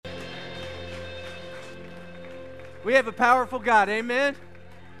We have a powerful God. Amen.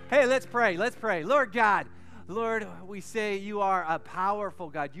 Hey, let's pray. Let's pray. Lord God, Lord, we say you are a powerful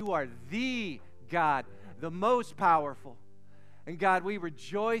God. You are the God, the most powerful. And God, we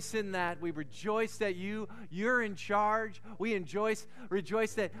rejoice in that. We rejoice that you're in charge. We rejoice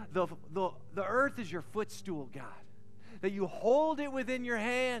that the earth is your footstool, God. That you hold it within your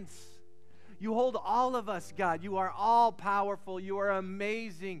hands. You hold all of us, God. You are all powerful. You are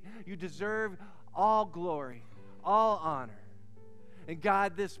amazing. You deserve all glory, all honor. And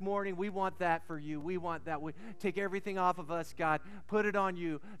God, this morning, we want that for you. We want that. We take everything off of us, God. Put it on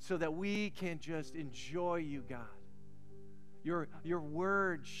you so that we can just enjoy you, God. Your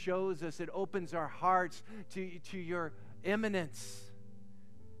word shows us, it opens our hearts to your immanence,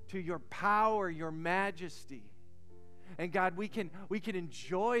 to your power, your majesty. And God, we can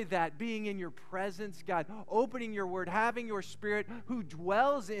enjoy that, being in your presence, God, opening your word, having your Spirit who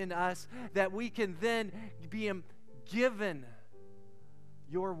dwells in us, that we can then be given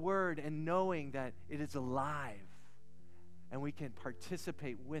your word and knowing that it is alive and we can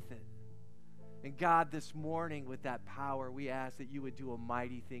participate with it. And God, this morning with that power, we ask that you would do a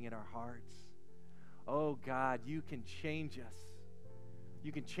mighty thing in our hearts. Oh God, you can change us.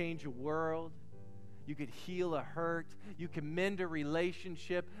 You can change a world. You could heal a hurt. You can mend a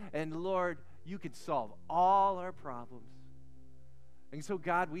relationship. And Lord, you can solve all our problems. And so,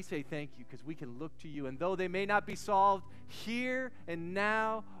 God, we say thank you because we can look to you. And though they may not be solved here and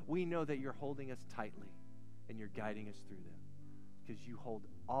now, we know that you're holding us tightly and you're guiding us through them because you hold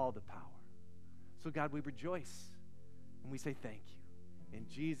all the power. So, God, we rejoice and we say thank you. In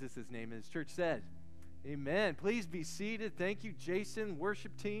Jesus' name, and his church said, amen. Please be seated. Thank you, Jason,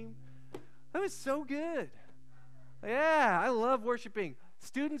 worship team. That was so good. Yeah, I love worshiping.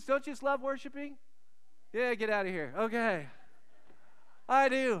 Students, don't you just love worshiping? Yeah, get out of here. Okay. I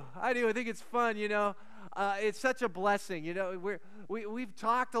do. I think it's fun, you know. It's such a blessing. You know, we've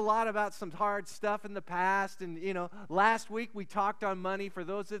talked a lot about some hard stuff in the past. And, you know, last week we talked on money. For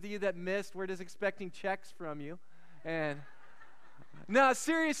those of you that missed, we're just expecting checks from you. And no,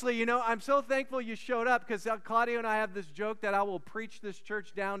 seriously, you know, I'm so thankful you showed up because Claudio and I have this joke that I will preach this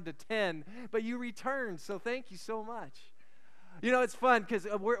church down to 10, but you returned, so thank you so much. You know, it's fun because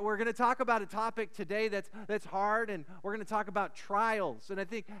we're going to talk about a topic today that's hard, and we're going to talk about trials. And I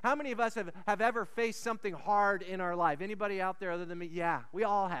think, how many of us have ever faced something hard in our life? Anybody out there other than me? Yeah, we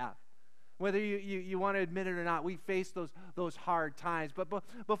all have. Whether you want to admit it or not, we face those hard times. But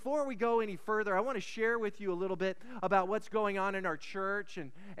before we go any further, I want to share with you a little bit about what's going on in our church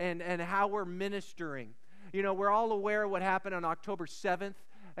and how we're ministering. You know, we're all aware of what happened on October 7th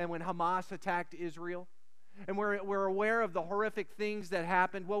and when Hamas attacked Israel. And we're aware of the horrific things that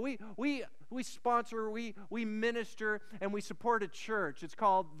happened. Well, we sponsor, we minister, and we support a church. It's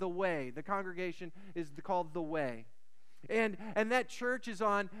called The Way. The congregation is called The Way. And that church is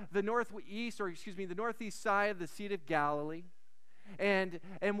on the northeast side of the Sea of Galilee. And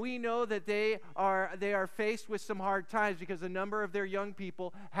we know that they are faced with some hard times because a number of their young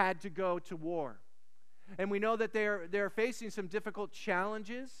people had to go to war. And we know that they're facing some difficult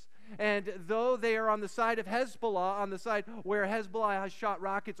challenges. And though they are on the side of Hezbollah, on the side where Hezbollah has shot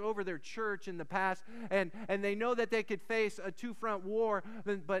rockets over their church in the past, and they know that they could face a two-front war,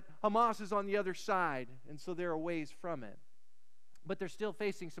 but Hamas is on the other side, and so they're a ways from it. But they're still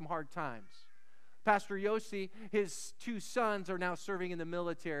facing some hard times. Pastor Yossi, his two sons are now serving in the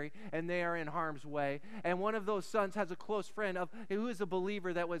military, and they are in harm's way. And one of those sons has a close friend who is a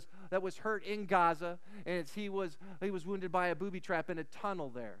believer that was hurt in Gaza, and he was wounded by a booby trap in a tunnel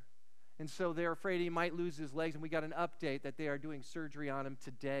there. And so they're afraid he might lose his legs, and we got an update that they are doing surgery on him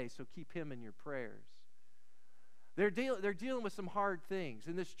today, so keep him in your prayers. They're dealing with some hard things,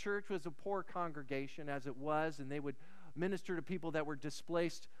 and this church was a poor congregation as it was, and they would minister to people that were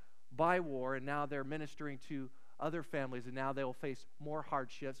displaced by war, and now they're ministering to other families, and now they'll face more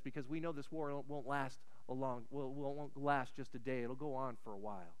hardships because we know this war won't last just a day. It'll go on for a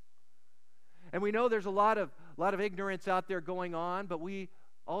while. And we know there's a lot of ignorance out there going on, but we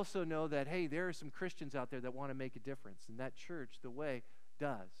also know that, hey, there are some Christians out there that want to make a difference, and that church, The Way,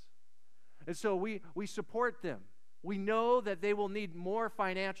 does. And so we support them. We know that they will need more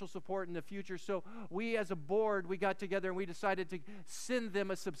financial support in the future, so we as a board, we got together and we decided to send them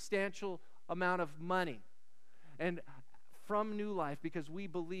a substantial amount of money and from New Life, because we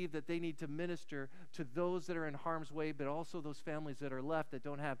believe that they need to minister to those that are in harm's way, but also those families that are left that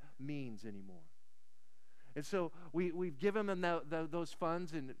don't have means anymore. And so we've given them those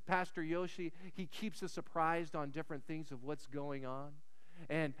funds, and Pastor Yoshi, he keeps us apprised on different things of what's going on.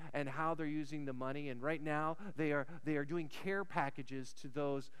 and how they're using the money. And right now, they are doing care packages to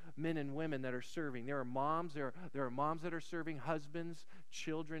those men and women that are serving. There are moms that are serving, husbands,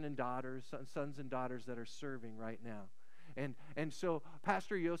 children and daughters, sons and daughters that are serving right now. And so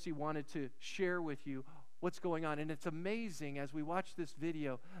Pastor Yossi wanted to share with you what's going on. And it's amazing as we watch this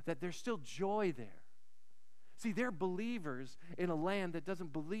video that there's still joy there. See, they're believers in a land that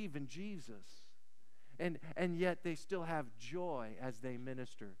doesn't believe in Jesus. And yet they still have joy as they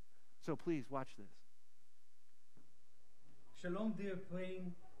minister. So please watch this. Shalom, dear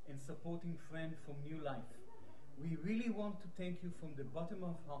praying and supporting friend from New Life. We really want to thank you from the bottom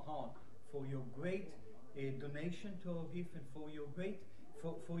of our heart for your great donation to our gift and for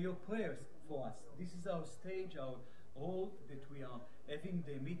your prayers for us. This is our stage, our hall that we are having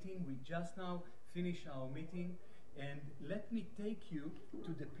the meeting. We just now finished our meeting, and let me take you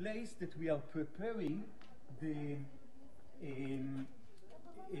to the place that we are preparing the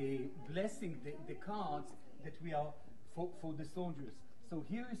blessing, the cards that we are for the soldiers. So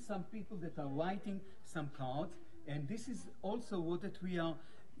here is some people that are writing some cards, and this is also what that we are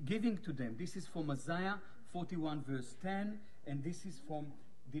giving to them. This is from Isaiah 41 verse 10, and this is from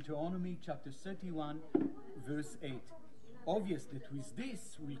Deuteronomy chapter 31 verse 8. Obvious that with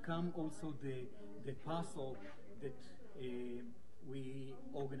this will come also the parcel that we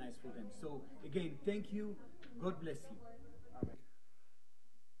organize for them. So again, thank you. God bless you.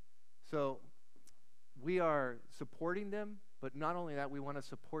 So we are supporting them, but not only that, we want to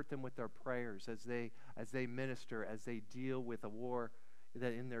support them with our prayers as they minister, as they deal with a war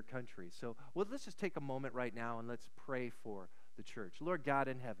that in their country. So let's just take a moment right now and let's pray for the church. Lord God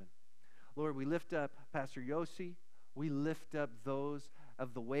in heaven, Lord, we lift up Pastor Yossi. We lift up those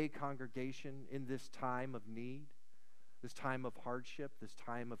of the Way congregation in this time of need, this time of hardship, this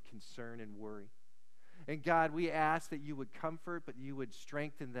time of concern and worry. And God, we ask that you would comfort, but you would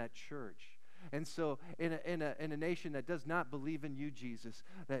strengthen that church. And so in a nation that does not believe in you, Jesus,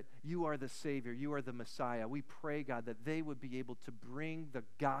 that you are the Savior, you are the Messiah, we pray, God, that they would be able to bring the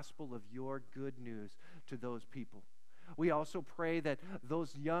gospel of your good news to those people. We also pray that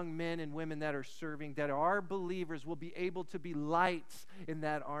those young men and women that are serving, that are believers, will be able to be lights in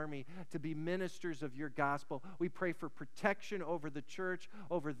that army, to be ministers of your gospel. We pray for protection over the church,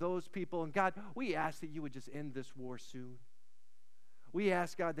 over those people. And God, we ask that you would just end this war soon. We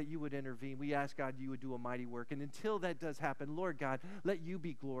ask, God, that you would intervene. We ask, God, you would do a mighty work. And until that does happen, Lord God, let you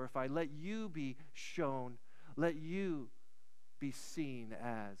be glorified. Let you be shown. Let you be seen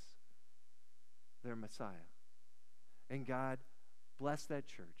as their Messiah. And God, bless that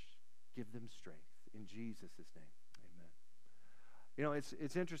church. Give them strength. In Jesus' name, amen. You know,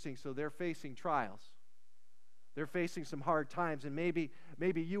 it's interesting. So they're facing trials. They're facing some hard times, and maybe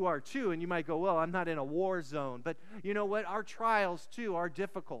you are too, and you might go, well, I'm not in a war zone. But you know what? Our trials too are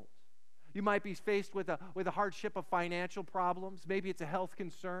difficult. You might be faced with a hardship of financial problems. Maybe it's a health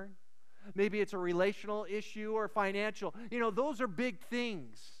concern. Maybe it's a relational issue or financial. You know, those are big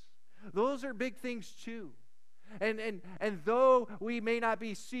things. Those are big things too. And though we may not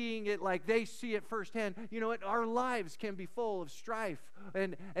be seeing it like they see it firsthand, you know what? Our lives can be full of strife,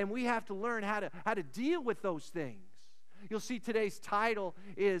 and we have to learn how to deal with those things. You'll see today's title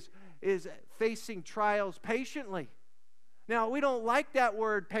is Facing Trials Patiently. Now, we don't like that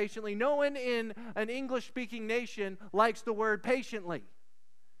word patiently. No one in an English-speaking nation likes the word patiently.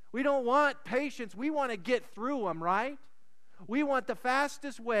 We don't want patience. We want to get through them, right? We want the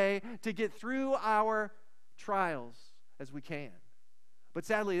fastest way to get through our trials as we can. But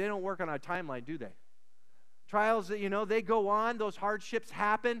sadly, they don't work on our timeline, do they? Trials, you know, they go on, those hardships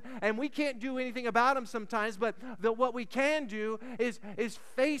happen, and we can't do anything about them sometimes, but what we can do is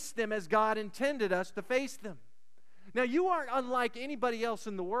face them as God intended us to face them. Now, you aren't unlike anybody else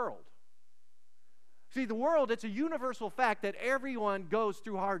in the world. See, the world, it's a universal fact that everyone goes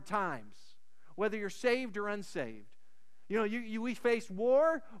through hard times, whether you're saved or unsaved. You know, we face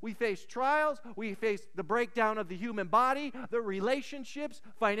war, we face trials, we face the breakdown of the human body, the relationships,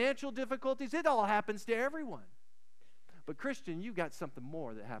 financial difficulties. It all happens to everyone. But Christian, you've got something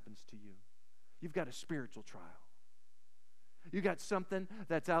more that happens to you. You've got a spiritual trial. You got something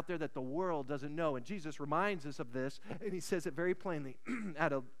that's out there that the world doesn't know. And Jesus reminds us of this, and he says it very plainly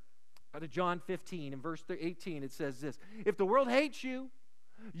out of John 15 and verse 18. It says this: if the world hates you,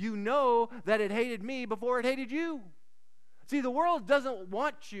 you know that it hated me before it hated you. See, the world doesn't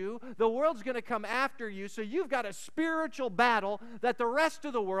want you. The world's going to come after you. So you've got a spiritual battle that the rest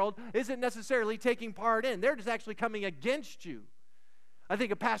of the world isn't necessarily taking part in. They're just actually coming against you. I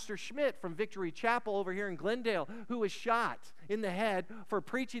think of Pastor Schmidt from Victory Chapel over here in Glendale, who was shot in the head for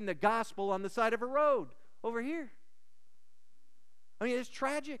preaching the gospel on the side of a road over here. I mean, it's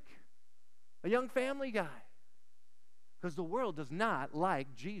tragic. A young family guy. Because the world does not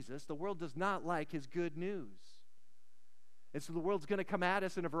like Jesus. The world does not like his good news. And so the world's going to come at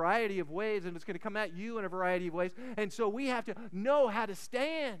us in a variety of ways, and it's going to come at you in a variety of ways. And so we have to know how to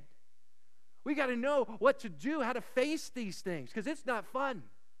stand. We got to know what to do, how to face these things, because it's not fun.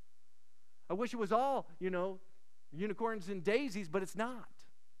 I wish it was all, unicorns and daisies, but it's not.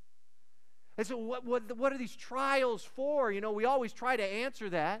 And so what are these trials for? We always try to answer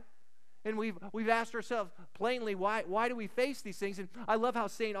that. And we've asked ourselves plainly, why do we face these things? And I love how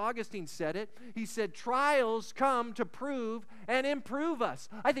St. Augustine said it. He said, trials come to prove and improve us.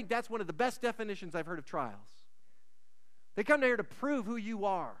 I think that's one of the best definitions I've heard of trials. They come here to prove who you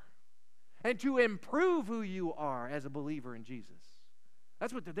are and to improve who you are as a believer in Jesus.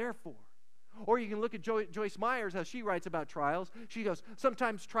 That's what they're there for. Or you can look at Joyce Myers, how she writes about trials. She goes,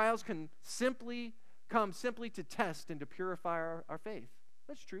 sometimes trials can come simply to test and to purify our faith.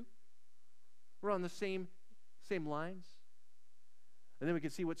 That's true. We're on the same lines. And then we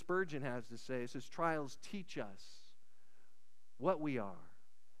can see what Spurgeon has to say. It says, trials teach us what we are.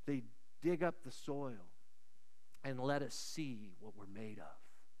 They dig up the soil and let us see what we're made of.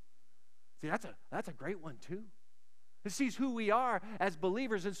 See, that's a great one too. It sees who we are as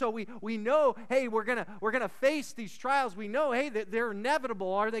believers. And so we know, hey, we're gonna face these trials. We know, hey, that they're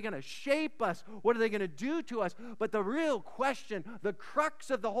inevitable. Are they going to shape us? What are they going to do to us? But the real question, the crux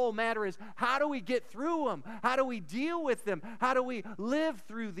of the whole matter is, how do we get through them? How do we deal with them? How do we live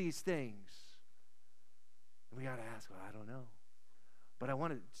through these things? And we got to ask, well, I don't know. But I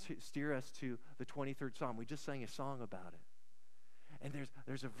want to steer us to the 23rd Psalm. We just sang a song about it. And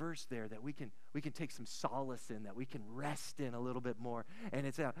there's a verse there that we can take some solace in, that we can rest in a little bit more. And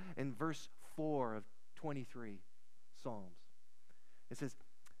it's in verse 4 of 23 Psalms. It says,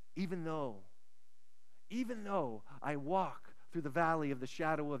 even though I walk through the valley of the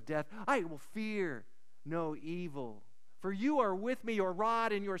shadow of death, I will fear no evil. For you are with me, your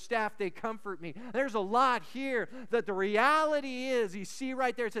rod and your staff, they comfort me. There's a lot here that the reality is, you see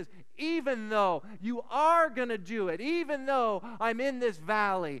right there, it says, even though you are going to do it, even though I'm in this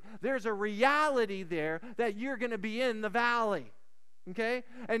valley, there's a reality there that you're going to be in the valley. Okay?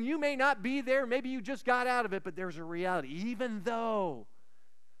 And you may not be there, maybe you just got out of it, but there's a reality. Even though.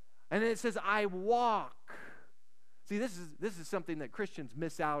 And then it says, I walk. See, this is something that Christians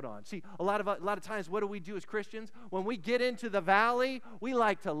miss out on. See, a lot of times, what do we do as Christians? When we get into the valley, we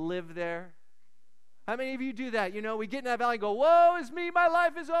like to live there. How many of you do that? We get in that valley and go, woe is me, my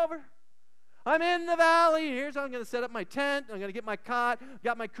life is over. I'm in the valley. Here's how I'm going to set up my tent. I'm going to get my cot,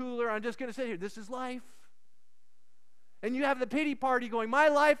 got my cooler. I'm just going to sit here. This is life. And you have the pity party going, my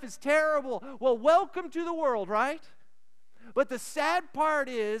life is terrible. Well, welcome to the world, right? But the sad part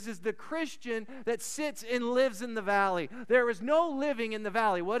is the Christian that sits and lives in the valley. There is no living in the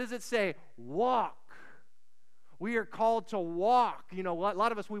valley. What does it say? Walk. We are called to walk. A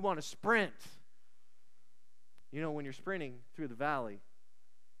lot of us, we want to sprint. When you're sprinting through the valley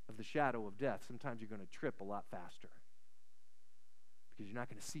of the shadow of death, sometimes you're going to trip a lot faster because you're not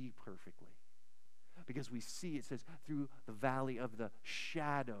going to see perfectly. Because we see, it says, through the valley of the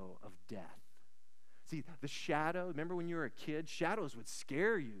shadow of death. See, the shadow, remember when you were a kid? Shadows would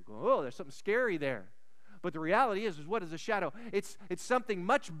scare you. Go, oh, there's something scary there. But the reality is what is a shadow? It's something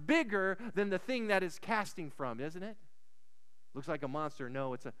much bigger than the thing that is casting from, isn't it? Looks like a monster.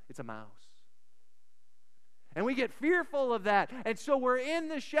 No, it's a mouse. And we get fearful of that. And so we're in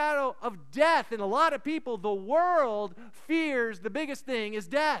the shadow of death. And a lot of people, the world fears the biggest thing is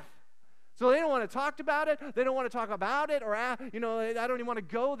death. So they don't want to talk about it. They don't want to talk about it. Or, I don't even want to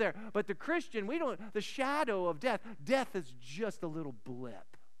go there. But the Christian, the shadow of death is just a little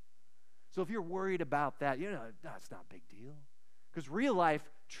blip. So if you're worried about that, it's not a big deal. Because real life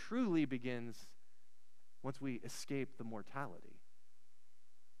truly begins once we escape the mortality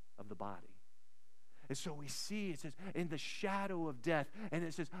of the body. And so we see, it says, in the shadow of death, and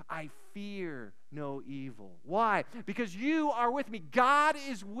it says, I fear no evil. Why? Because you are with me. God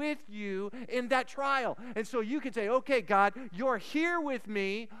is with you in that trial. And so you can say, okay, God, you're here with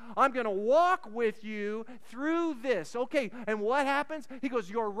me. I'm going to walk with you through this. Okay, and what happens? He goes,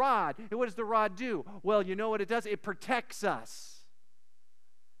 your rod. And what does the rod do? Well, you know what it does? It protects us.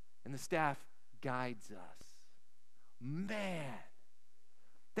 And the staff guides us. Man,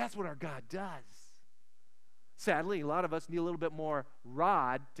 that's what our God does. Sadly, a lot of us need a little bit more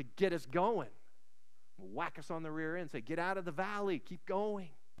rod to get us going. Whack us on the rear end, say, get out of the valley, keep going.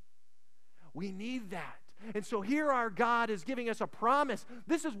 We need that. And so here our God is giving us a promise.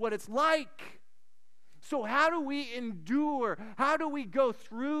 This is what it's like. So how do we endure? How do we go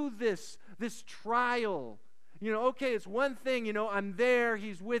through this trial? Okay, it's one thing, I'm there,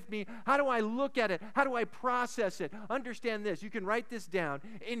 he's with me. How do I look at it? How do I process it? Understand this. You can write this down.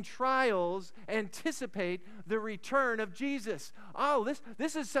 In trials, anticipate the return of Jesus. Oh,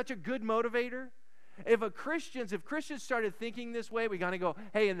 this is such a good motivator. If Christians started thinking this way, we got to go,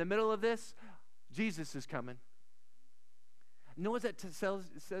 hey, in the middle of this, Jesus is coming. You know what that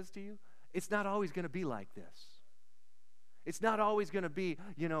says to you? It's not always going to be like this. It's not always going to be,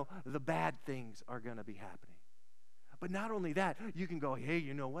 the bad things are going to be happening. But not only that, you can go, hey,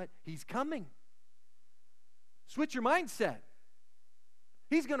 you know what? He's coming. Switch your mindset.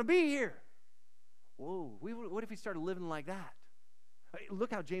 He's going to be here. Whoa, what if he started living like that?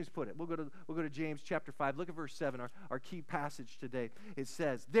 Look how James put it. We'll go to James chapter 5. Look at verse 7, our key passage today. It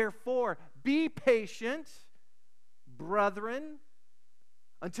says, therefore, be patient, brethren,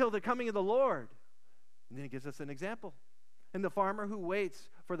 until the coming of the Lord. And then it gives us an example. And the farmer who waits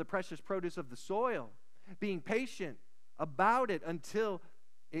for the precious produce of the soil, being patient about it until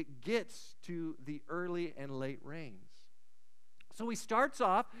it gets to the early and late rains. So he starts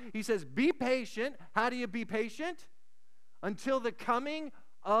off, he says, be patient. How do you be patient? Until the coming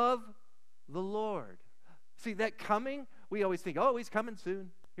of the Lord. See, that coming, we always think, oh, he's coming soon.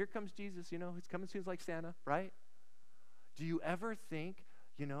 Here comes Jesus, he's coming soon. It's like Santa, right? Do you ever think,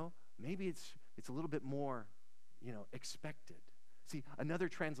 maybe it's a little bit more, expected? See, another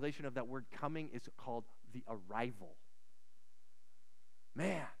translation of that word coming is called the arrival.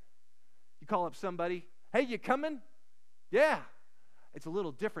 Man, you call up somebody, hey, you coming? Yeah. It's a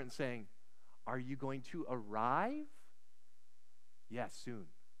little different saying, are you going to arrive? Yeah, soon.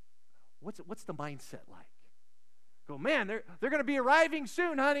 What's the mindset like? Go, man, they're going to be arriving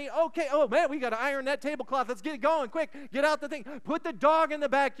soon, honey. Okay, oh, man, we got to iron that tablecloth. Let's get it going quick. Get out the thing. Put the dog in the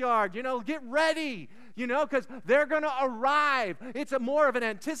backyard, get ready, because they're going to arrive. It's more of an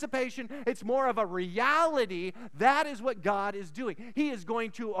anticipation. It's more of a reality. That is what God is doing. He is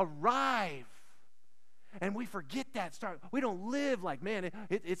going to arrive. And we forget that. We don't live like, man,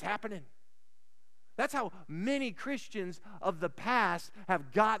 it's happening. That's how many Christians of the past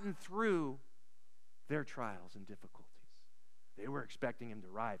have gotten through their trials and difficulties. They were expecting him to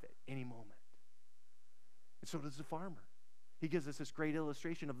arrive at any moment. And so does the farmer. He gives us this great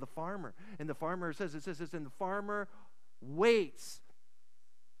illustration of the farmer. And the farmer says, and the farmer waits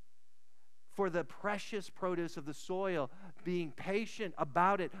for the precious produce of the soil, being patient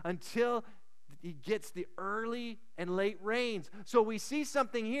about it until he gets the early and late rains. So we see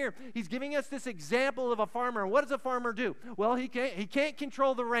something here. He's giving us this example of a farmer. And what does a farmer do? Well, he can't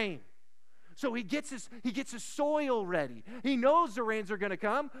control the rain. So he gets his soil ready. He knows the rains are going to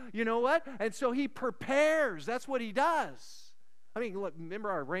come. You know what? And so he prepares. That's what he does. I mean, look,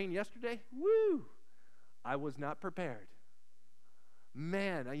 remember our rain yesterday? Woo! I was not prepared.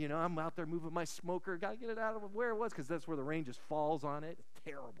 Man, I'm out there moving my smoker. Got to get it out of where it was because that's where the rain just falls on it. It's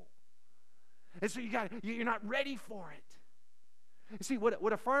terrible. And so you're not ready for it. You see,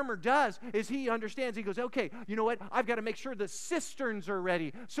 what a farmer does is he understands. He goes, okay, you know what? I've got to make sure the cisterns are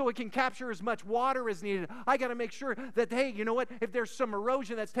ready so it can capture as much water as needed. I got to make sure that, hey, you know what? If there's some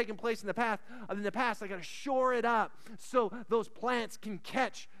erosion that's taken place in the past, I got to shore it up so those plants can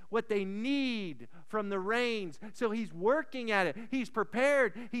catch what they need from the rains. So he's working at it. He's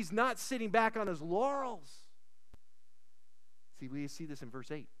prepared. He's not sitting back on his laurels. See, we see this in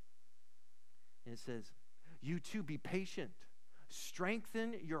verse 8. And it says, you too be patient.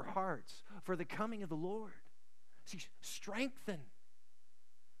 Strengthen your hearts for the coming of the Lord. See, strengthen.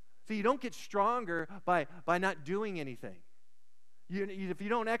 See, you don't get stronger by not doing anything. If you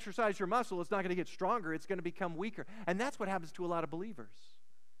don't exercise your muscle, it's not going to get stronger. It's going to become weaker. And that's what happens to a lot of believers.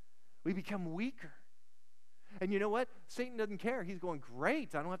 We become weaker. And you know what? Satan doesn't care. He's going,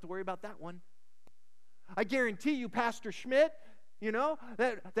 great, I don't have to worry about that one. I guarantee you, Pastor Schmidt,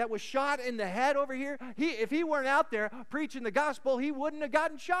 that was shot in the head over here, if he weren't out there preaching the gospel, he wouldn't have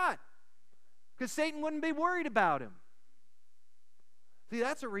gotten shot because Satan wouldn't be worried about him. See,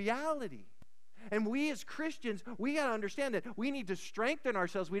 that's a reality. And we as Christians, we got to understand that we need to strengthen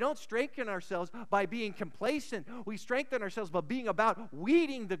ourselves. We don't strengthen ourselves by being complacent. We strengthen ourselves by being about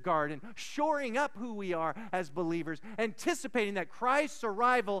weeding the garden, shoring up who we are as believers, anticipating that Christ's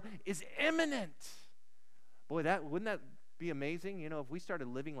arrival is imminent. Boy, wouldn't that be amazing? If we started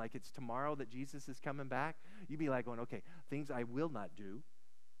living like it's tomorrow that Jesus is coming back, you'd be like going, okay, things I will not do,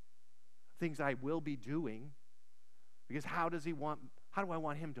 things I will be doing, because how do I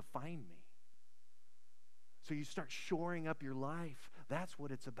want him to find me? So you start shoring up your life. That's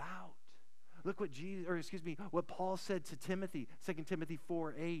what it's about. Look what Paul said to Timothy, 2 Timothy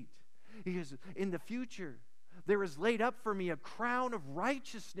 4:8. He goes, in the future, there is laid up for me a crown of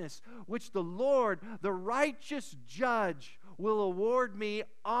righteousness, which the Lord, the righteous judge, will award me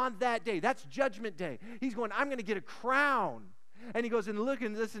on that day. That's Judgment Day. He's going, I'm going to get a crown. And he goes, and look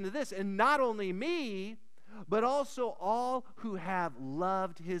and listen to this. And not only me, but also all who have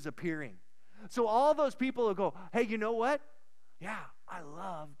loved his appearing. So all those people will go, hey, you know what? Yeah, I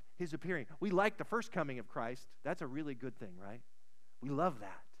loved his appearing. We like the first coming of Christ. That's a really good thing, right? We love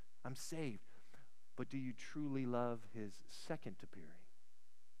that. I'm saved. But do you truly love his second appearing?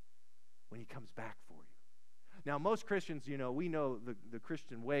 When he comes back for you. Now, most Christians, you know, we know the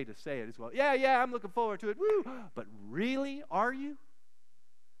Christian way to say it is, well, yeah, I'm looking forward to it. Woo! But really, are you?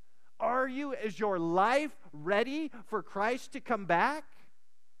 Are you? Is your life ready for Christ to come back?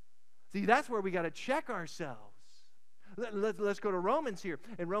 See, that's where we got to check ourselves. Let's go to Romans here.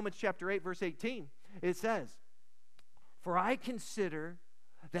 In Romans chapter 8, verse 18, it says, for I consider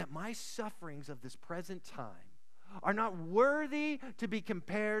that my sufferings of this present time are not worthy to be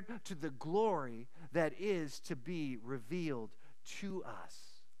compared to the glory that is to be revealed to us.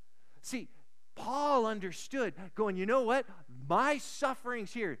 See, Paul understood, going, you know what? My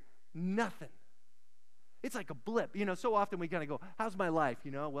sufferings here, nothing. It's like a blip. You know, so often we kind of go, how's my life?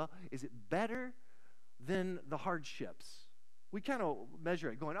 You know, well, is it better than the hardships? We kind of measure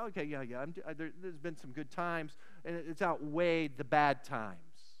it, going, okay, yeah, there's been some good times, and it's outweighed the bad times.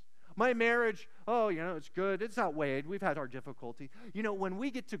 My marriage, it's good. It's outweighed. We've had our difficulty. You know, when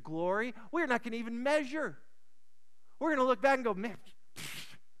we get to glory, we're not going to even measure. We're going to look back and go, man,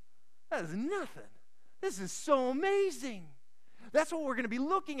 that is nothing. This is so amazing. That's what we're going to be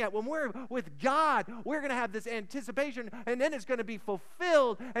looking at when we're with God. We're going to have this anticipation, and then it's going to be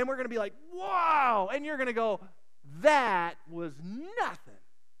fulfilled, and we're going to be like, wow, and you're going to go, that was nothing.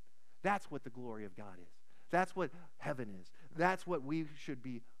 That's what the glory of God is. That's what heaven is. That's what we should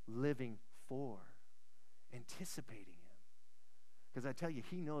be living for, anticipating him. Because I tell you,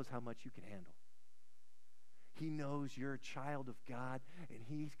 he knows how much you can handle. He knows you're a child of God, and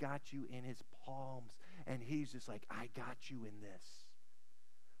he's got you in his palms, and he's just like, I got you in this.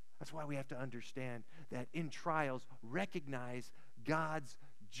 That's why we have to understand that in trials, recognize God's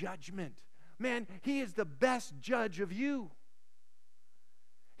judgment. Man, he is the best judge of you.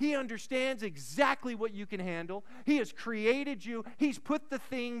 He understands exactly what you can handle. He has created you. He's put the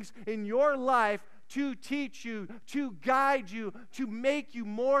things in your life to teach you, to guide you, to make you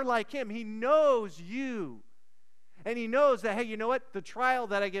more like him. He knows you. And he knows that, hey, you know what? The trial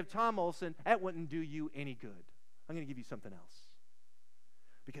that I give Tom Olson, that wouldn't do you any good. I'm going to give you something else.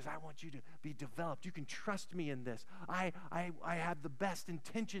 Because I want you to be developed. You can trust me in this. I have the best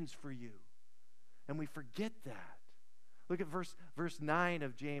intentions for you. And we forget that. Look at verse 9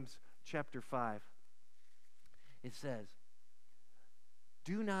 of James chapter 5. It says,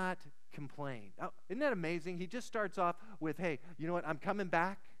 do not complain. Oh, isn't that amazing? He just starts off with, hey, you know what? I'm coming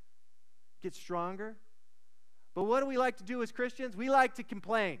back. Get stronger. But what do we like to do as Christians? We like to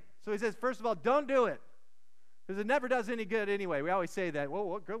complain. So he says, first of all, don't do it. Because it never does any good anyway. We always say that. Well,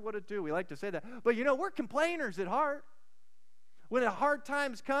 what good would it do? We like to say that. But you know, we're complainers at heart. When the hard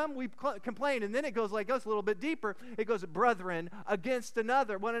times come, we complain. And then it goes a little bit deeper. It goes, brethren, against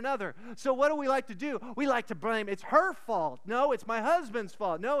one another. So what do we like to do? We like to blame. It's her fault. No, it's my husband's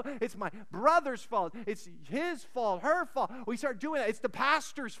fault. No, it's my brother's fault. It's his fault, her fault. We start doing that. It's the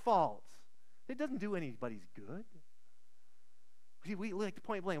pastor's fault. It doesn't do anybody's good. See, we like to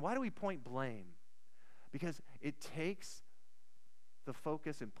point blame. Why do we point blame? Because it takes the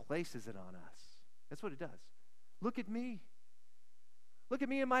focus and places it on us. That's what it does. Look at me. Look at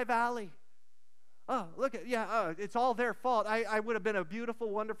me in my valley. Oh, it's all their fault. I would have been a beautiful,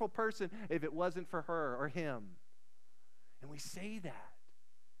 wonderful person if it wasn't for her or him. And we say that.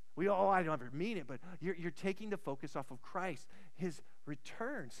 I don't ever mean it, but you're taking the focus off of Christ, his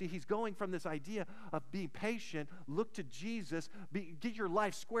return. See, he's going from this idea of being patient, look to Jesus, get your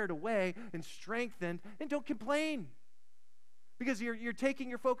life squared away and strengthened, and don't complain. Because you're taking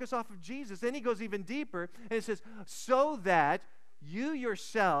your focus off of Jesus. Then he goes even deeper, and it says, so that you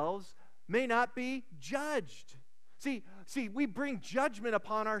yourselves may not be judged. See, we bring judgment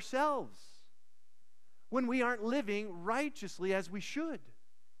upon ourselves when we aren't living righteously as we should.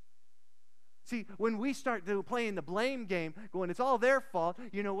 See, when we start playing the blame game, going, it's all their fault,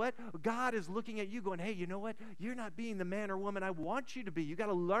 you know what? God is looking at you going, hey, you know what? You're not being the man or woman I want you to be. You got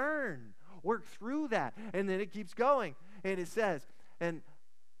to learn, work through that. And then it keeps going. And it says, and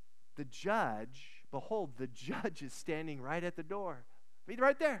the judge, behold, the judge is standing right at the door. He's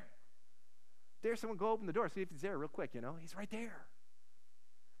right there. Dare someone go open the door, see if he's there real quick, you know? He's right there.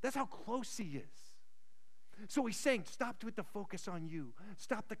 That's how close he is. So he's saying, stop with the focus on you.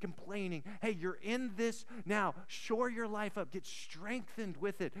 Stop the complaining. Hey, you're in this now. Shore your life up. Get strengthened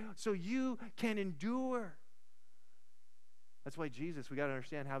with it so you can endure. That's why Jesus, we got to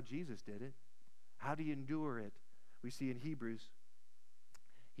understand how Jesus did it. How do you endure it? We see in Hebrews,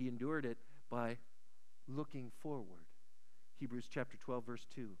 he endured it by looking forward. Hebrews chapter 12, verse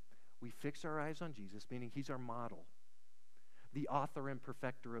 2. We fix our eyes on Jesus, meaning he's our model, the author and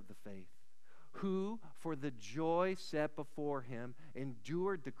perfecter of the faith, who, for the joy set before him,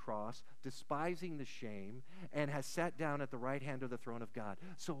 endured the cross, despising the shame, and has sat down at the right hand of the throne of God.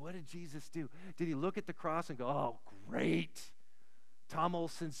 So what did Jesus do? Did he look at the cross and go, oh, great, Tom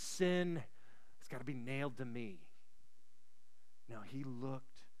Olson's sin, it's got to be nailed to me? No, he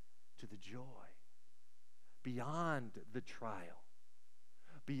looked to the joy beyond the trial,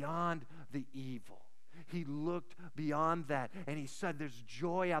 beyond the evil. He looked beyond that, and he said there's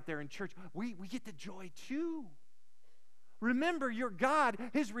joy out there in church. We get the joy too. Remember, your God,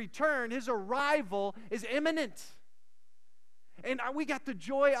 his return, his arrival is imminent. And we got the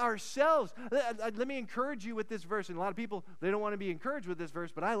joy ourselves. Let me encourage you with this verse. And a lot of people, they don't want to be encouraged with this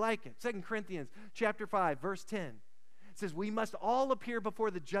verse, but I like it. 2 Corinthians chapter 5, verse 10. It says, we must all appear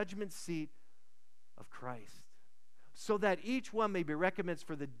before the judgment seat of Christ, so that each one may be recompensed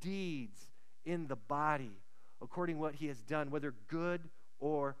for the deeds in the body, according to what he has done, whether good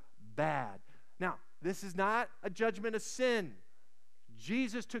or bad. Now, this is not a judgment of sin.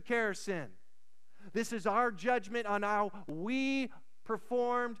 Jesus took care of sin. This is our judgment on how we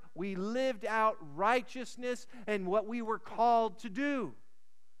performed, we lived out righteousness and what we were called to do.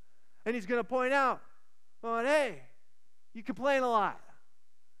 And he's going to point out, well, hey, you complain a lot,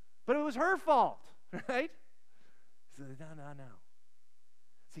 but it was her fault, right? So, no.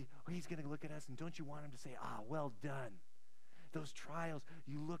 See, he's going to look at us, and don't you want him to say, well done. Those trials,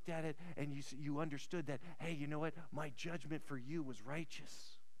 you looked at it, and you understood that, hey, you know what? My judgment for you was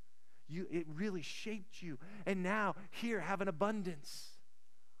righteous. It really shaped you. And now, here, have an abundance.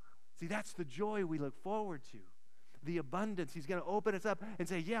 See, that's the joy we look forward to. The abundance. He's going to open us up and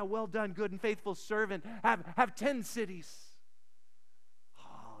say, yeah, well done, good and faithful servant. Have 10 cities.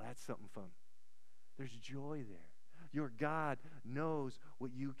 Oh, that's something fun. There's joy there. Your God knows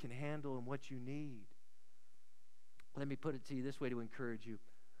what you can handle and what you need. Let me put it to you this way to encourage you.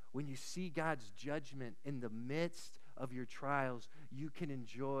 When you see God's judgment in the midst of your trials, you can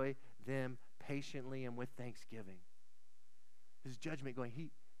enjoy them patiently and with thanksgiving. His judgment going,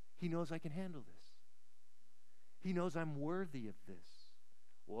 he knows I can handle this. He knows I'm worthy of this.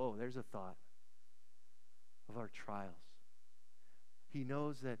 Whoa, there's a thought of our trials. He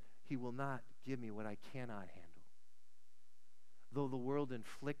knows that he will not give me what I cannot handle. Though the world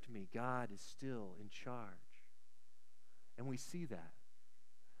inflict me, God is still in charge. And we see that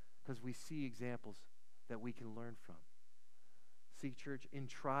because we see examples that we can learn from. See, church, in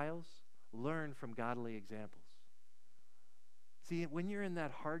trials, learn from godly examples. See, when you're in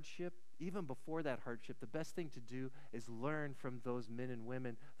that hardship, even before that hardship, the best thing to do is learn from those men and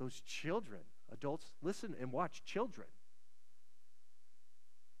women, those children. Adults, listen and watch children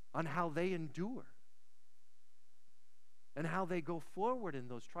on how they endure and how they go forward in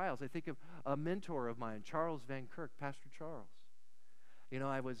those trials. I think of a mentor of mine, Charles Van Kirk, Pastor Charles. You know,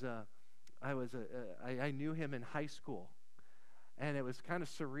 I knew him in high school, and it was kind of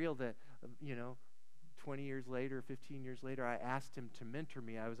surreal that, 20 years later, 15 years later, I asked him to mentor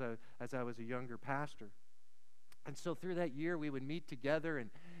me as I was a younger pastor. And so through that year, we would meet together, and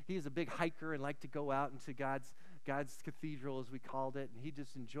he is a big hiker and liked to go out into God's cathedral, as we called it, and he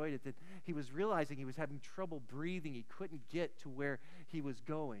just enjoyed it. That he was realizing he was having trouble breathing. He couldn't get to where he was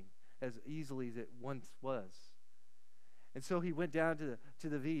going as easily as it once was. And so he went down to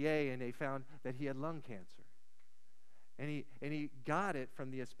the VA, and they found that he had lung cancer. And he got it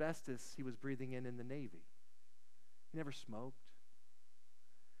from the asbestos he was breathing in the Navy. He never smoked.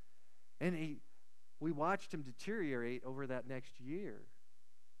 And we watched him deteriorate over that next year.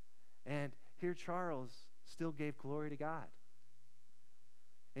 And here Charles still gave glory to God.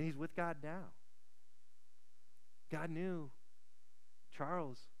 And he's with God now. God knew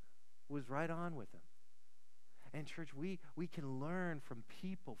Charles was right on with him. And church, we can learn from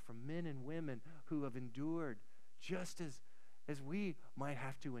people, from men and women who have endured just as we might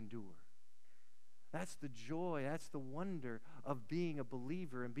have to endure. That's the joy, that's the wonder of being a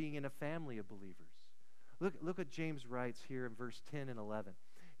believer and being in a family of believers. Look what James writes here in verse 10 and 11.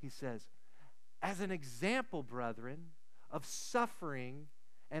 He says, as an example, brethren, of suffering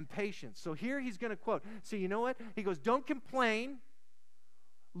and patience. So here he's going to quote. So you know what? He goes, don't complain.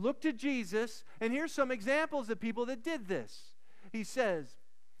 Look to Jesus. And here's some examples of people that did this. He says,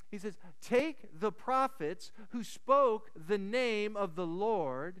 He says, take the prophets who spoke the name of the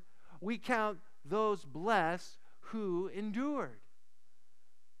Lord. We count those blessed who endured.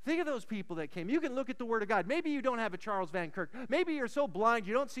 Think of those people that came. You can look at the Word of God. Maybe you don't have a Charles Van Kirk. Maybe you're so blind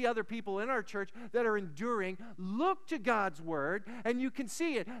you don't see other people in our church that are enduring. Look to God's Word and you can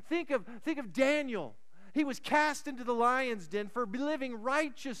see it. Think of Daniel. He was cast into the lion's den for living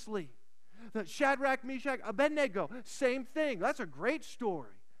righteously. Shadrach, Meshach, Abednego, same thing. That's a great story.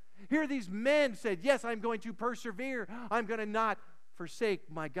 Here these men said, yes, I'm going to persevere. I'm going to not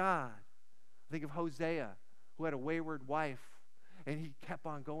forsake my God. Think of Hosea, who had a wayward wife. And he kept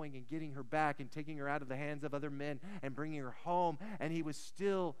on going and getting her back and taking her out of the hands of other men and bringing her home. And he was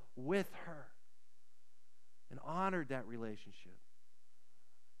still with her and honored that relationship.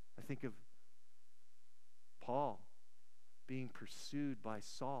 I think of Paul being pursued by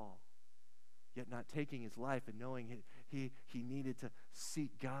Saul, yet not taking his life and knowing he needed to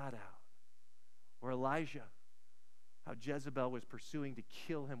seek God out. Or Elijah, how Jezebel was pursuing to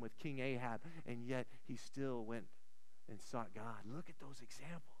kill him with King Ahab, and yet he still went and sought God. Look at those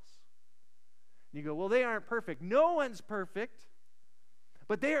examples. And you go, well, they aren't perfect. No one's perfect.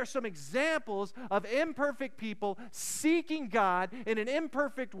 But they are some examples of imperfect people seeking God in an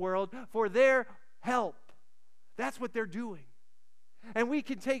imperfect world for their help. That's what they're doing. And we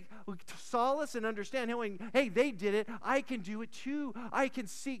can take solace and understand, knowing, hey, they did it. I can do it too. I can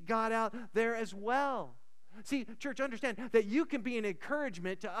seek God out there as well. See, church, understand that you can be an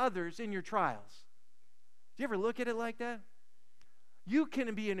encouragement to others in your trials. Do you ever look at it like that? You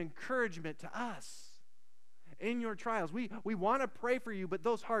can be an encouragement to us in your trials. We want to pray for you, but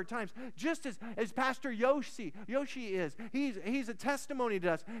those hard times, just as Pastor Yoshi is, he's a testimony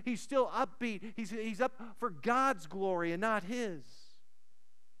to us. He's still upbeat. He's up for God's glory and not his.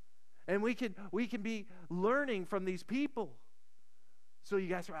 And we can be learning from these people. So you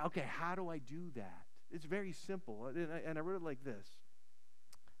guys are, okay, how do I do that? It's very simple. And I wrote it like this.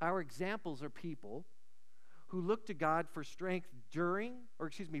 Our examples are people who look to God for strength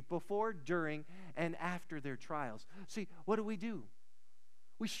before, during, and after their trials. See, what do?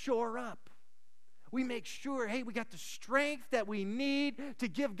 We shore up. We make sure, hey, we got the strength that we need to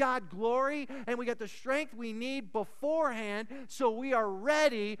give God glory, and we got the strength we need beforehand so we are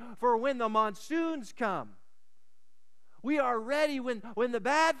ready for when the monsoons come. We are ready when the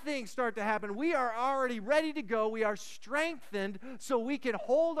bad things start to happen. We are already ready to go. We are strengthened so we can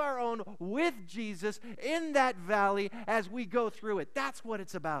hold our own with Jesus in that valley as we go through it. That's what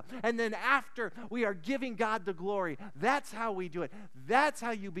it's about. And then after, we are giving God the glory. That's how we do it. That's how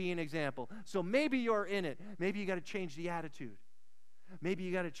you be an example. So maybe you're in it. Maybe you got to change the attitude. Maybe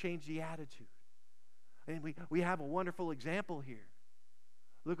you got to change the attitude. And we have a wonderful example here.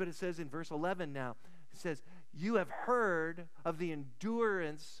 Look what it says in verse 11 now. It says, you have heard of the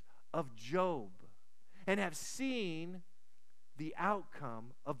endurance of Job and have seen the outcome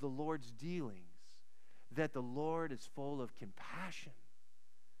of the Lord's dealings, that the Lord is full of compassion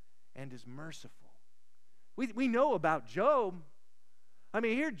and is merciful. We know about Job. I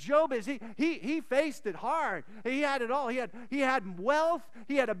mean, here Job is, he faced it hard. He had it all. He had wealth.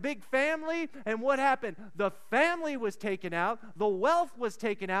 He had a big family. And what happened? The family was taken out. The wealth was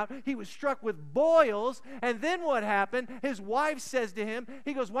taken out. He was struck with boils. And then what happened? His wife says to him,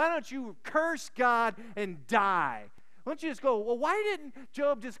 he goes, why don't you curse God and die? Why don't you just go, well, why didn't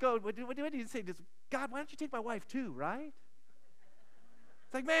Job just go, what did he say? Just, God, why don't you take my wife too, right?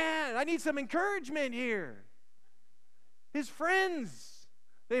 It's like, man, I need some encouragement here. His friends,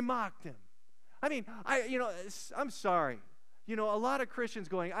 they mocked him. I mean, I'm sorry. A lot of Christians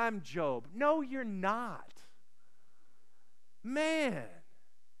going, I'm Job. No, you're not. Man.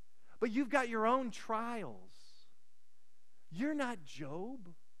 But you've got your own trials. You're not Job.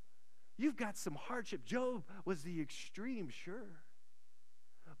 You've got some hardship. Job was the extreme, sure.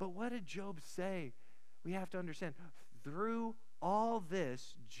 But what did Job say? We have to understand. Through all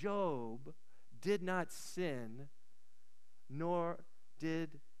this, Job did not sin, nor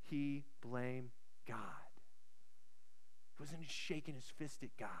did he blame God. He wasn't shaking his fist at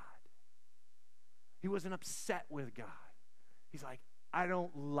God. He wasn't upset with God. He's like, I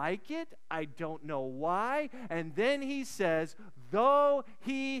don't like it. I don't know why. And then he says, though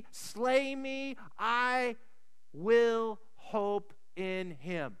he slay me, I will hope in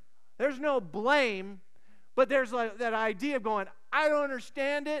him. There's no blame, but there's like that idea of going, I don't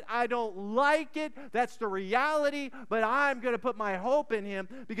understand it. I don't like it. That's the reality. But I'm going to put my hope in him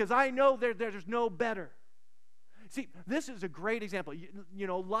because I know there's no better. See, this is a great example.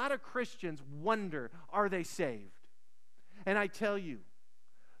 A lot of Christians wonder, are they saved? And I tell you,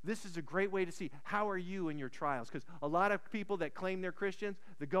 this is a great way to see how are you in your trials. Because a lot of people that claim they're Christians,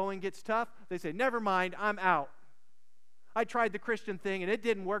 the going gets tough, they say, never mind, I'm out. I tried the Christian thing and it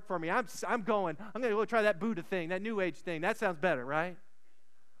didn't work for me. I'm going to go try that Buddha thing, that New Age thing. That sounds better, right?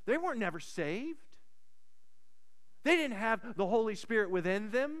 They weren't never saved. They didn't have the Holy Spirit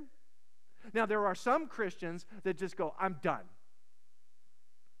within them. Now, there are some Christians that just go, I'm done.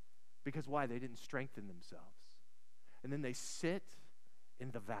 Because why? They didn't strengthen themselves. And then they sit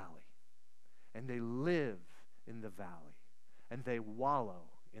in the valley. And they live in the valley. And they wallow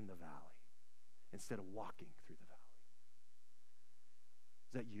in the valley instead of walking through the valley.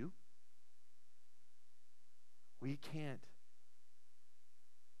 Is that you? We can't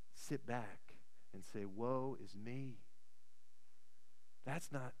sit back and say, woe is me.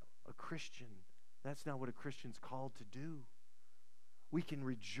 That's not a Christian. That's not what a Christian's called to do. We can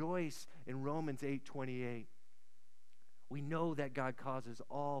rejoice in Romans 8:28. We know that God causes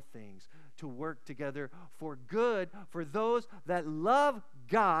all things to work together for good for those that love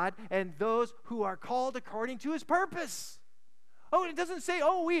God and those who are called according to his purpose. Oh, it doesn't say,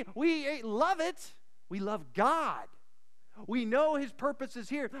 oh, we love it. We love God. We know his purpose is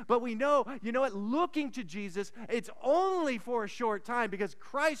here, but we know, you know what, looking to Jesus, it's only for a short time because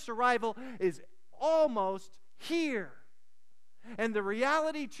Christ's arrival is almost here. And the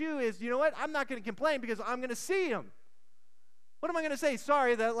reality, too, is, you know what, I'm not going to complain because I'm going to see him. What am I going to say?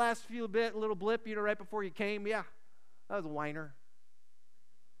 Sorry, that last little blip, right before you came, yeah, that was a whiner.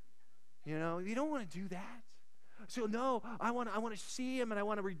 You don't want to do that. So, no, I want to see him and I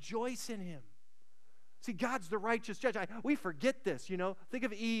want to rejoice in him. See, God's the righteous judge. We forget this, Think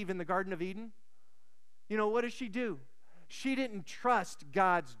of Eve in the Garden of Eden. What does she do? She didn't trust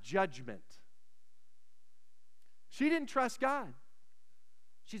God's judgment. She didn't trust God.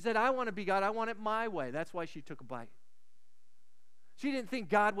 She said, I want to be God. I want it my way. That's why she took a bite. She didn't think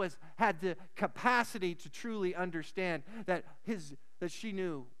God had the capacity to truly understand that she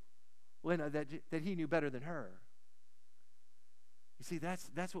knew that he knew better than her. You see,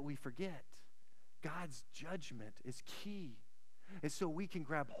 that's what we forget. God's judgment is key. And so we can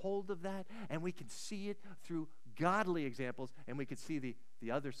grab hold of that and we can see it through godly examples, and we can see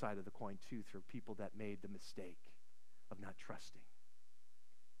the other side of the coin too through people that made the mistake of not trusting.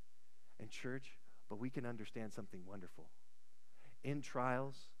 And church, but we can understand something wonderful. In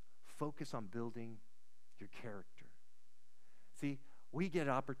trials, focus on building your character. See, we get an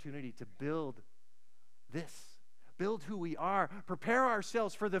opportunity to build who we are, prepare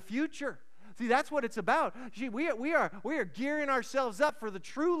ourselves for the future. See, that's what it's about. See, we are gearing ourselves up for the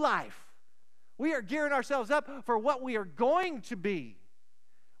true life. We are gearing ourselves up for what we are going to be,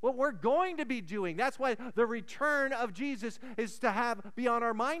 what we're going to be doing. That's why the return of Jesus is to be on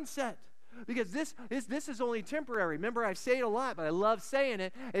our mindset. Because this is only temporary. Remember, I say it a lot, but I love saying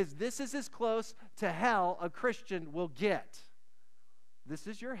it, this is as close to hell a Christian will get. This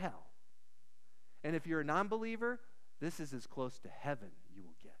is your hell. And if you're a non-believer, this is as close to heaven you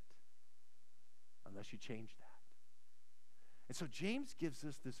will get. Unless you change that. And so James gives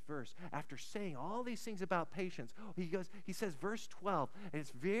us this verse after saying all these things about patience. He says verse 12, and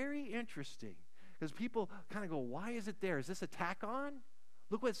it's very interesting because people kind of go, why is it there? Is this a tack on?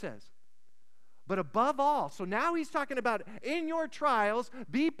 Look what it says. But above all, so now he's talking about in your trials,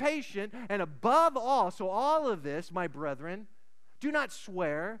 be patient, and above all, so all of this, my brethren, do not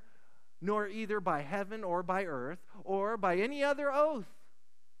swear, nor either by heaven or by earth or by any other oath.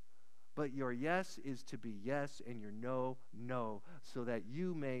 But your yes is to be yes, and your no, no, so that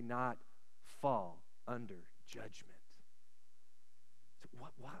you may not fall under judgment. So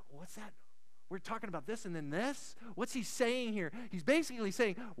what's that? We're talking about this and then this? What's he saying here? He's basically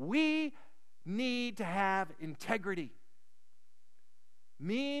saying we need to have integrity.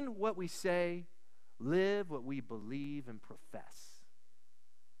 Mean what we say, live what we believe and profess.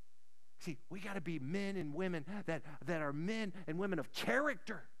 See, we got to be men and women that are men and women of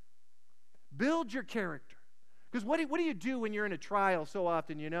character. Build your character. Because what do you do when you're in a trial so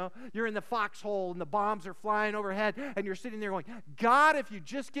often, You're in the foxhole and the bombs are flying overhead and you're sitting there going, God, if you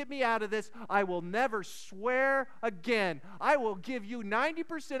just get me out of this, I will never swear again. I will give you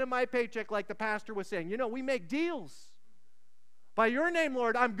 90% of my paycheck like the pastor was saying. We make deals. By your name,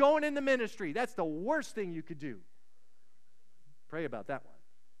 Lord, I'm going in the ministry. That's the worst thing you could do. Pray about that one.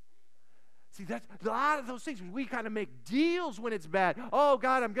 See, that's a lot of those things. We kind of make deals when it's bad. Oh,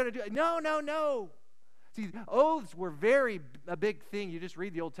 God, I'm going to do it. No. See, oaths were a big thing. You just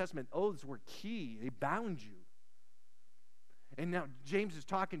read the Old Testament. Oaths were key. They bound you. And now James is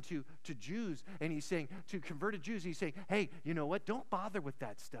talking to Jews, and he's saying, to converted Jews, he's saying, hey, you know what? Don't bother with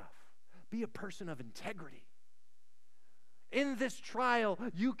that stuff. Be a person of integrity. In this trial,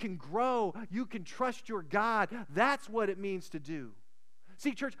 you can grow. You can trust your God. That's what it means to do.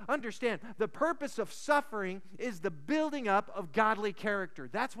 See, church, understand, the purpose of suffering is the building up of godly character.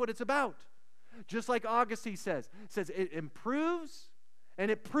 That's what it's about. Just like Augustine says it improves and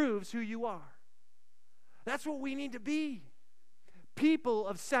it proves who you are. That's what we need to be. People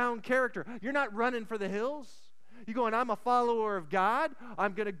of sound character. You're not running for the hills. You're going, I'm a follower of God.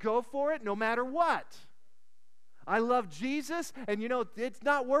 I'm going to go for it no matter what. I love Jesus, and it's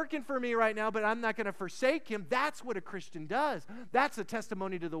not working for me right now, but I'm not going to forsake him. That's what a Christian does. That's a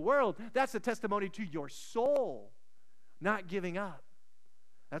testimony to the world. That's a testimony to your soul, not giving up.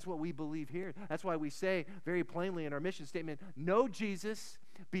 That's what we believe here. That's why we say very plainly in our mission statement, know Jesus,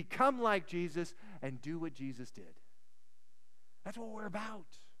 become like Jesus, and do what Jesus did. That's what we're about.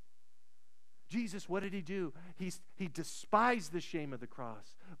 Jesus, what did he do? He despised the shame of the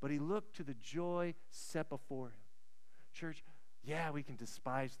cross, but he looked to the joy set before him. Church, yeah, we can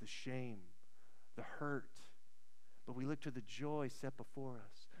despise the shame, the hurt, but we look to the joy set before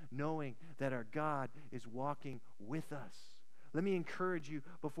us, knowing that our God is walking with us. Let me encourage you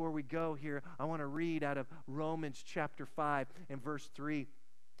before we go here. I want to read out of Romans chapter 5 and verse 3.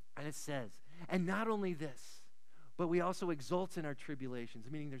 And it says, and not only this, but we also exult in our tribulations,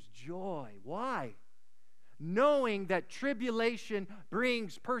 meaning there's joy. Why? Knowing that tribulation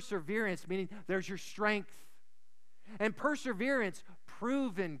brings perseverance, meaning there's your strength. And perseverance,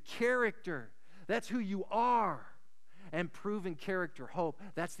 proven character. That's who you are. And proven character, hope.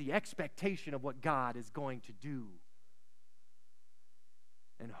 That's the expectation of what God is going to do.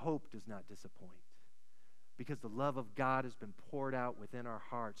 And hope does not disappoint, because the love of God has been poured out within our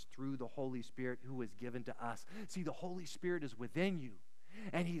hearts through the Holy Spirit who is given to us. See, the Holy Spirit is within you,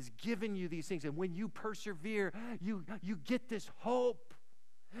 and he's given you these things. And when you persevere, you get this hope.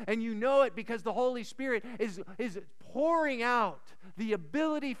 And you know it because the Holy Spirit is pouring out the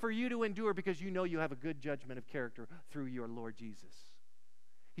ability for you to endure, because you know you have a good judgment of character through your Lord Jesus.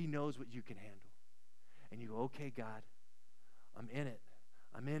 He knows what you can handle. And you go, okay, God, I'm in it.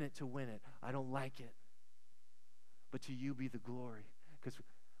 I'm in it to win it. I don't like it. But to you be the glory. Because,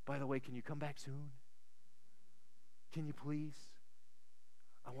 by the way, can you come back soon? Can you please?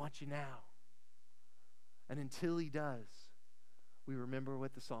 I want you now. And until he does, we remember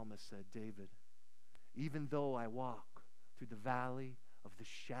what the psalmist said, David, even though I walk through the valley of the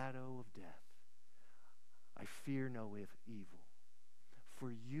shadow of death, I fear no evil, for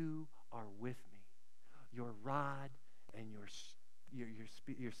you are with me. Your rod and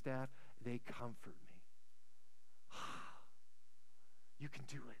your staff, they comfort me. You can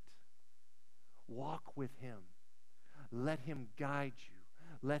do it. Walk with him. Let him guide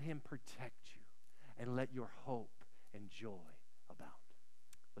you. Let him protect you. And let your hope and joy abound.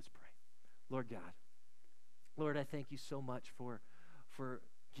 Let's pray. Lord God, Lord, I thank you so much for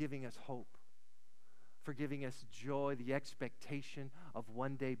giving us hope, for giving us joy, the expectation of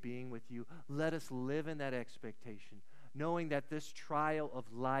one day being with you. Let us live in that expectation, knowing that this trial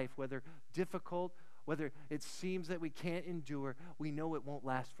of life, whether difficult, whether it seems that we can't endure, we know it won't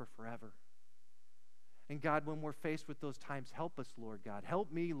last for forever. And God, when we're faced with those times, help us, Lord God.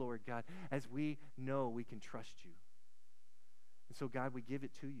 Help me, Lord God, as we know we can trust you. And so, God, we give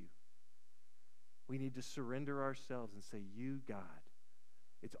it to you. We need to surrender ourselves and say, you, God,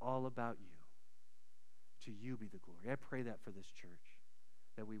 it's all about you. To you be the glory. I pray that for this church,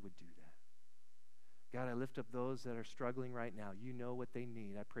 that we would do that. God, I lift up those that are struggling right now. You know what they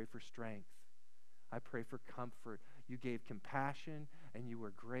need. I pray for strength. I pray for comfort. You gave compassion, and you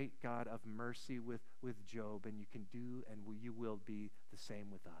were great God of mercy with Job, and you can do and you will be the same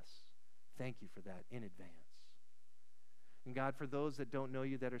with us. Thank you for that in advance. And God, for those that don't know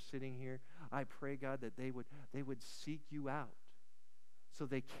you that are sitting here, I pray, God, that they would seek you out so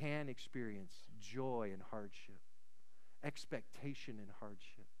they can experience joy in hardship, expectation in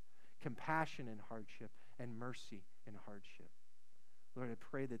hardship, compassion in hardship, and mercy in hardship. Lord, I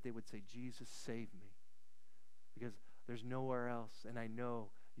pray that they would say, Jesus, save me, because there's nowhere else, and I know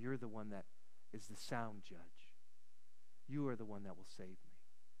you're the one that is the sound judge. You are the one that will save me.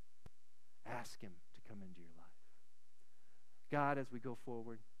 Ask him to come into your life. God, as we go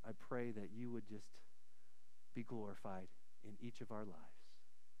forward, I pray that you would just be glorified in each of our lives.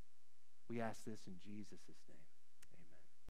 We ask this in Jesus' name.